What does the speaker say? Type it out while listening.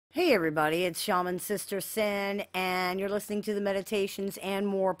Hey everybody, it's Shaman Sister Sin, and you're listening to the Meditations and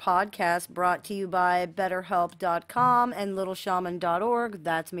More podcast brought to you by BetterHelp.com and LittleShaman.org.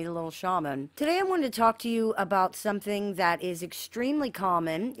 That's me, the Little Shaman. Today I wanted to talk to you about something that is extremely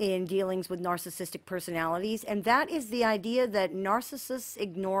common in dealings with narcissistic personalities, and that is the idea that narcissists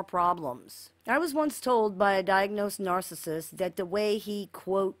ignore problems. I was once told by a diagnosed narcissist that the way he,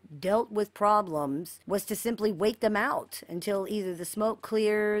 quote, dealt with problems was to simply wait them out until either the smoke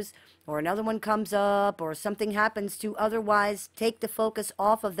clears or another one comes up or something happens to otherwise take the focus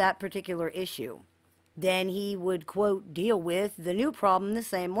off of that particular issue. Then he would, quote, deal with the new problem the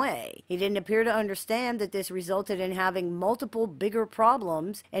same way. He didn't appear to understand that this resulted in having multiple bigger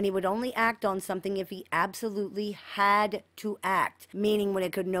problems, and he would only act on something if he absolutely had to act, meaning when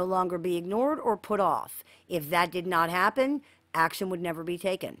it could no longer be ignored or put off. If that did not happen, action would never be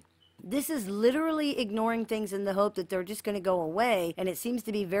taken. This is literally ignoring things in the hope that they're just going to go away, and it seems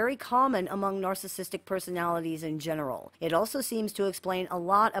to be very common among narcissistic personalities in general. It also seems to explain a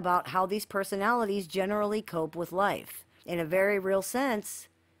lot about how these personalities generally cope with life. In a very real sense,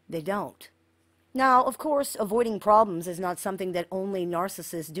 they don't. Now, of course, avoiding problems is not something that only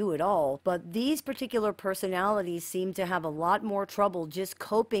narcissists do at all, but these particular personalities seem to have a lot more trouble just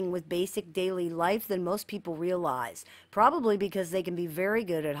coping with basic daily life than most people realize, probably because they can be very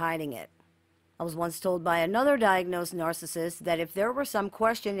good at hiding it. I was once told by another diagnosed narcissist that if there were some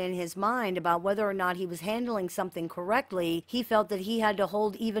question in his mind about whether or not he was handling something correctly, he felt that he had to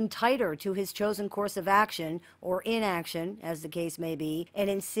hold even tighter to his chosen course of action, or inaction, as the case may be, and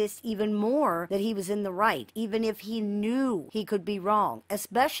insist even more that he was in the right, even if he knew he could be wrong,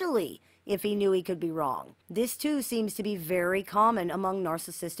 especially if he knew he could be wrong. This too seems to be very common among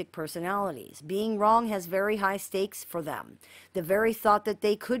narcissistic personalities. Being wrong has very high stakes for them. The very thought that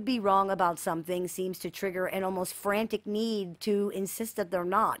they could be wrong about something seems to trigger an almost frantic need to insist that they're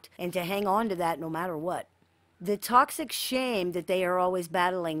not, and to hang on to that no matter what. The toxic shame that they are always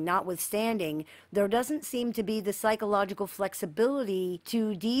battling notwithstanding, there doesn't seem to be the psychological flexibility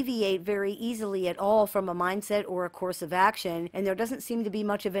to deviate very easily at all from a mindset or a course of action, and there doesn't seem to be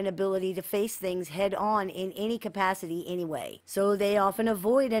much of an ability to face things head on in any capacity anyway. So they often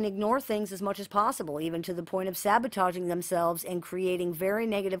avoid and ignore things as much as possible, even to the point of sabotaging themselves and creating very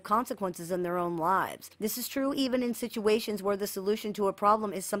negative consequences in their own lives. This is true even in situations where the solution to a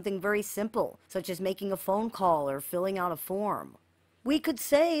problem is something very simple, such as making a phone call or filling out a form. We could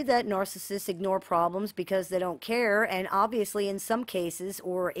say that narcissists ignore problems because they don't care, and obviously in some cases,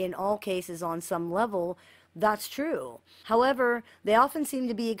 or in all cases on some level, that's true. However, they often seem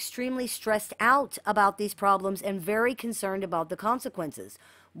to be extremely stressed out about these problems and very concerned about the consequences.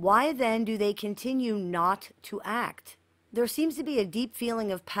 Why then do they continue not to act? There seems to be a deep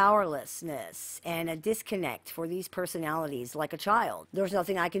feeling of powerlessness and a disconnect for these personalities, like a child. There's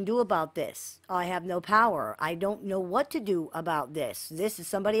nothing I can do about this. I have no power. I don't know what to do about this. This is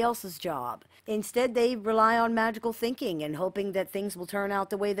somebody else's job. Instead, they rely on magical thinking and hoping that things will turn out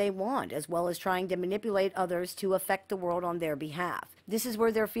the way they want, as well as trying to manipulate others to affect the world on their behalf. This is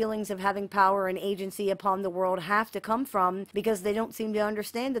where their feelings of having power and agency upon the world have to come from, because they don't seem to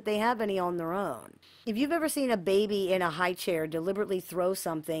understand that they have any on their own. If you've ever seen a baby in a high chair deliberately throw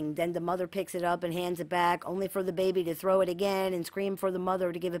something, then the mother picks it up and hands it back, only for the baby to throw it again and scream for the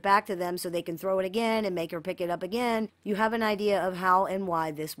mother to give it back to them so they can throw it again and make her pick it up again, you have an idea of how and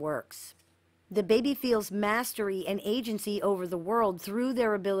why this works. The baby feels mastery and agency over the world through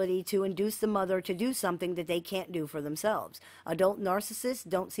their ability to induce the mother to do something that they can't do for themselves. Adult narcissists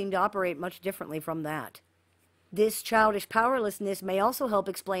don't seem to operate much differently from that. This childish powerlessness may also help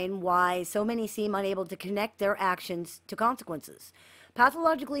explain why so many seem unable to connect their actions to consequences.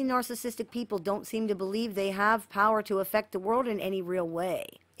 Pathologically narcissistic people don't seem to believe they have power to affect the world in any real way.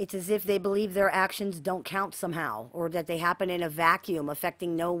 It's as if they believe their actions don't count somehow, or that they happen in a vacuum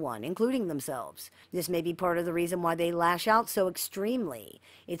affecting no one, including themselves. This may be part of the reason why they lash out so extremely.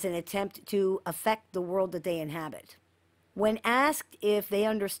 It's an attempt to affect the world that they inhabit. When asked if they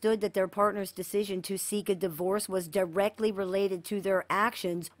understood that their partner's decision to seek a divorce was directly related to their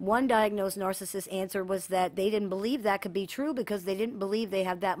actions, one diagnosed narcissist answer was that they didn't believe that could be true because they didn't believe they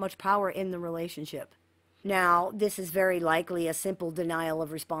had that much power in the relationship. Now, this is very likely a simple denial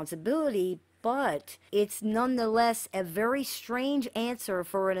of responsibility, but it's nonetheless a very strange answer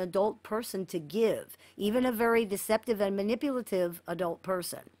for an adult person to give, even a very deceptive and manipulative adult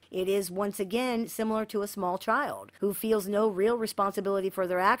person. It is once again similar to a small child who feels no real responsibility for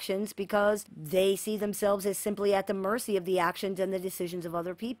their actions because they see themselves as simply at the mercy of the actions and the decisions of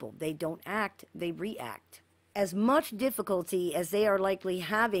other people. They don't act, they react. As much difficulty as they are likely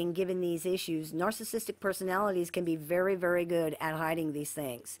having given these issues, narcissistic personalities can be very, very good at hiding these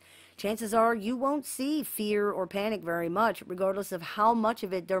things. Chances are you won't see fear or panic very much, regardless of how much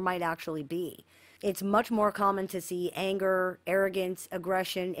of it there might actually be. It's much more common to see anger, arrogance,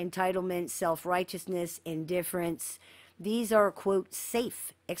 aggression, entitlement, self-righteousness, indifference. These are, quote,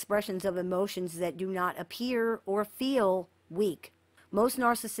 safe expressions of emotions that do not appear or feel weak. Most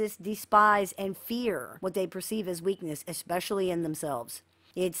narcissists despise and fear what they perceive as weakness, especially in themselves.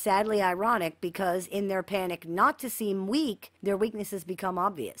 It's sadly ironic because in their panic not to seem weak, their weaknesses become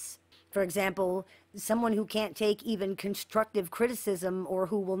obvious. For example, someone who can't take even constructive criticism or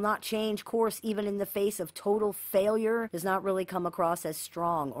who will not change course even in the face of total failure does not really come across as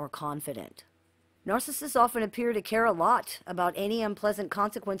strong or confident. Narcissists often appear to care a lot about any unpleasant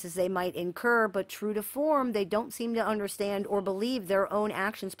consequences they might incur, but true to form, they don't seem to understand or believe their own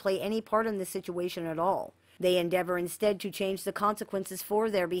actions play any part in the situation at all. They endeavor instead to change the consequences for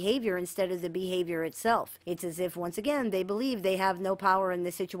their behavior instead of the behavior itself. It's as if, once again, they believe they have no power in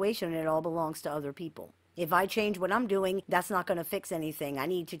the situation and it all belongs to other people. If I change what I'm doing, that's not going to fix anything. I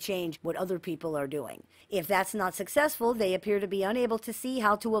need to change what other people are doing. If that's not successful, they appear to be unable to see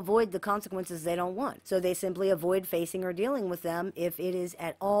how to avoid the consequences they don't want. So they simply avoid facing or dealing with them if it is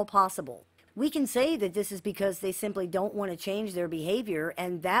at all possible. We can say that this is because they simply don't want to change their behavior,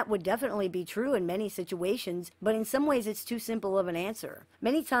 and that would definitely be true in many situations, but in some ways it's too simple of an answer.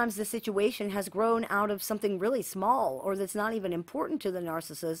 Many times the situation has grown out of something really small or that's not even important to the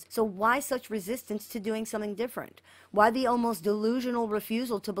narcissist, so why such resistance to doing something different? Why the almost delusional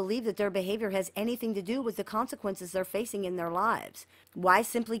refusal to believe that their behavior has anything to do with the consequences they're facing in their lives? Why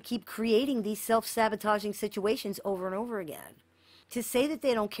simply keep creating these self-sabotaging situations over and over again? To say that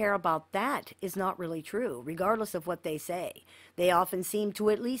they don't care about that is not really true, regardless of what they say. They often seem to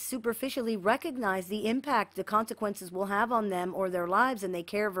at least superficially recognize the impact the consequences will have on them or their lives, and they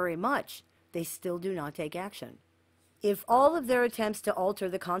care very much. They still do not take action. If all of their attempts to alter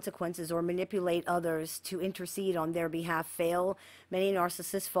the consequences or manipulate others to intercede on their behalf fail, many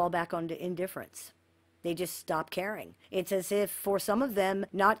narcissists fall back onto indifference. They just stop caring. It's as if, for some of them,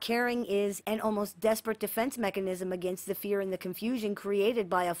 not caring is an almost desperate defense mechanism against the fear and the confusion created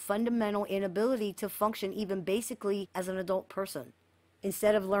by a fundamental inability to function even basically as an adult person.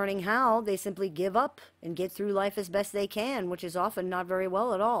 Instead of learning how, they simply give up and get through life as best they can, which is often not very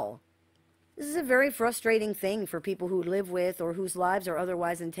well at all. This is a very frustrating thing for people who live with or whose lives are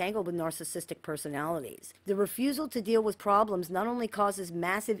otherwise entangled with narcissistic personalities. The refusal to deal with problems not only causes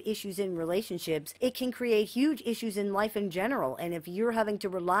massive issues in relationships, it can create huge issues in life in general, and if you're having to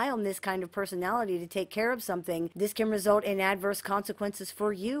rely on this kind of personality to take care of something, this can result in adverse consequences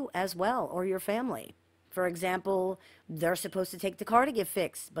for you as well, or your family. For example, they're supposed to take the car to get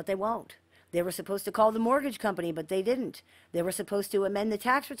fixed, but they won't. They were supposed to call the mortgage company, but they didn't. They were supposed to amend the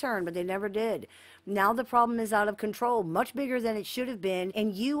tax return, but they never did. Now the problem is out of control, much bigger than it should have been,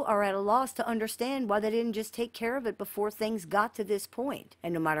 and you are at a loss to understand why they didn't just take care of it before things got to this point.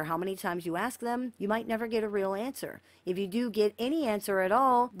 And no matter how many times you ask them, you might never get a real answer. If you do get any answer at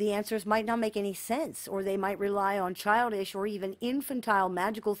all, the answers might not make any sense, or they might rely on childish or even infantile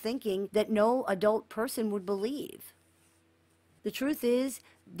magical thinking that no adult person would believe. The truth is,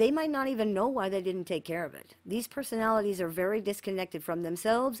 they might not even know why they didn't take care of it. These personalities are very disconnected from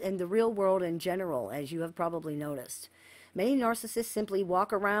themselves and the real world in general, as you have probably noticed. Many narcissists simply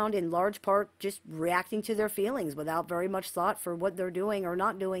walk around in large part just reacting to their feelings without very much thought for what they're doing or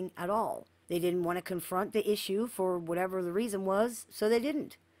not doing at all. They didn't want to confront the issue for whatever the reason was, so they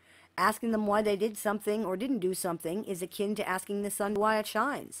didn't. Asking them why they did something or didn't do something is akin to asking the sun why it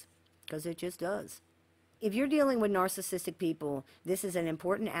shines, because it just does. If you're dealing with narcissistic people, this is an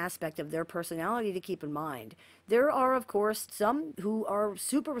important aspect of their personality to keep in mind. There are, of course, some who are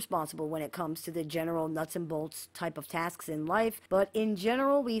super responsible when it comes to the general nuts and bolts type of tasks in life, but in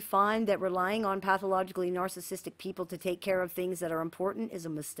general, we find that relying on pathologically narcissistic people to take care of things that are important is a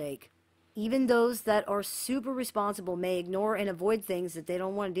mistake. Even those that are super responsible may ignore and avoid things that they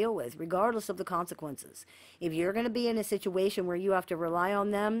don't want to deal with, regardless of the consequences. If you're going to be in a situation where you have to rely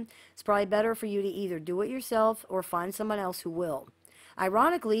on them, it's probably better for you to either do it yourself or find someone else who will.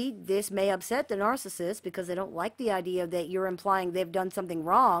 Ironically, this may upset the narcissist because they don't like the idea that you're implying they've done something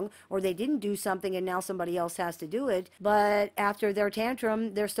wrong or they didn't do something and now somebody else has to do it. But after their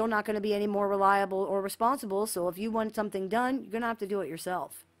tantrum, they're still not going to be any more reliable or responsible. So if you want something done, you're going to have to do it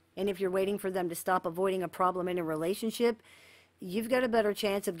yourself. And if you're waiting for them to stop avoiding a problem in a relationship, you've got a better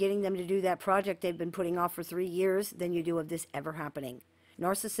chance of getting them to do that project they've been putting off for 3 years than you do of this ever happening.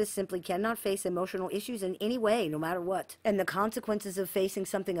 Narcissists simply cannot face emotional issues in any way, no matter what. And the consequences of facing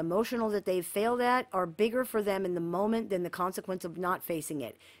something emotional that they've failed at are bigger for them in the moment than the consequence of not facing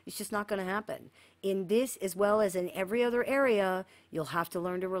it. It's just not going to happen. In this, as well as in every other area, you'll have to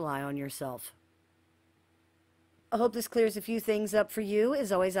learn to rely on yourself. I hope this clears a few things up for you.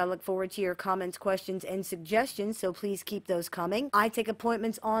 As always, I look forward to your comments, questions, and suggestions, so please keep those coming. I take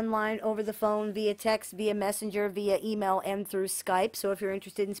appointments online, over the phone, via text, via messenger, via email, and through Skype. So if you're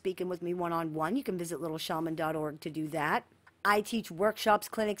interested in speaking with me one-on-one, you can visit littleshaman.org to do that. I teach workshops,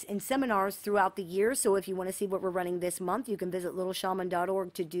 clinics, and seminars throughout the year, so if you want to see what we're running this month, you can visit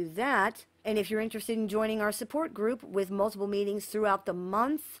littleshaman.org to do that. And if you're interested in joining our support group with multiple meetings throughout the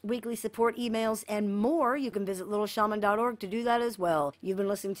month, weekly support emails, and more, you can visit littleshaman.org to do that as well. You've been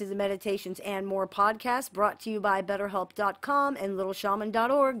listening to the Meditations and More podcast, brought to you by betterhelp.com and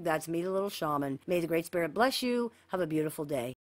littleshaman.org. That's me, the Little Shaman. May the Great Spirit bless you. Have a beautiful day.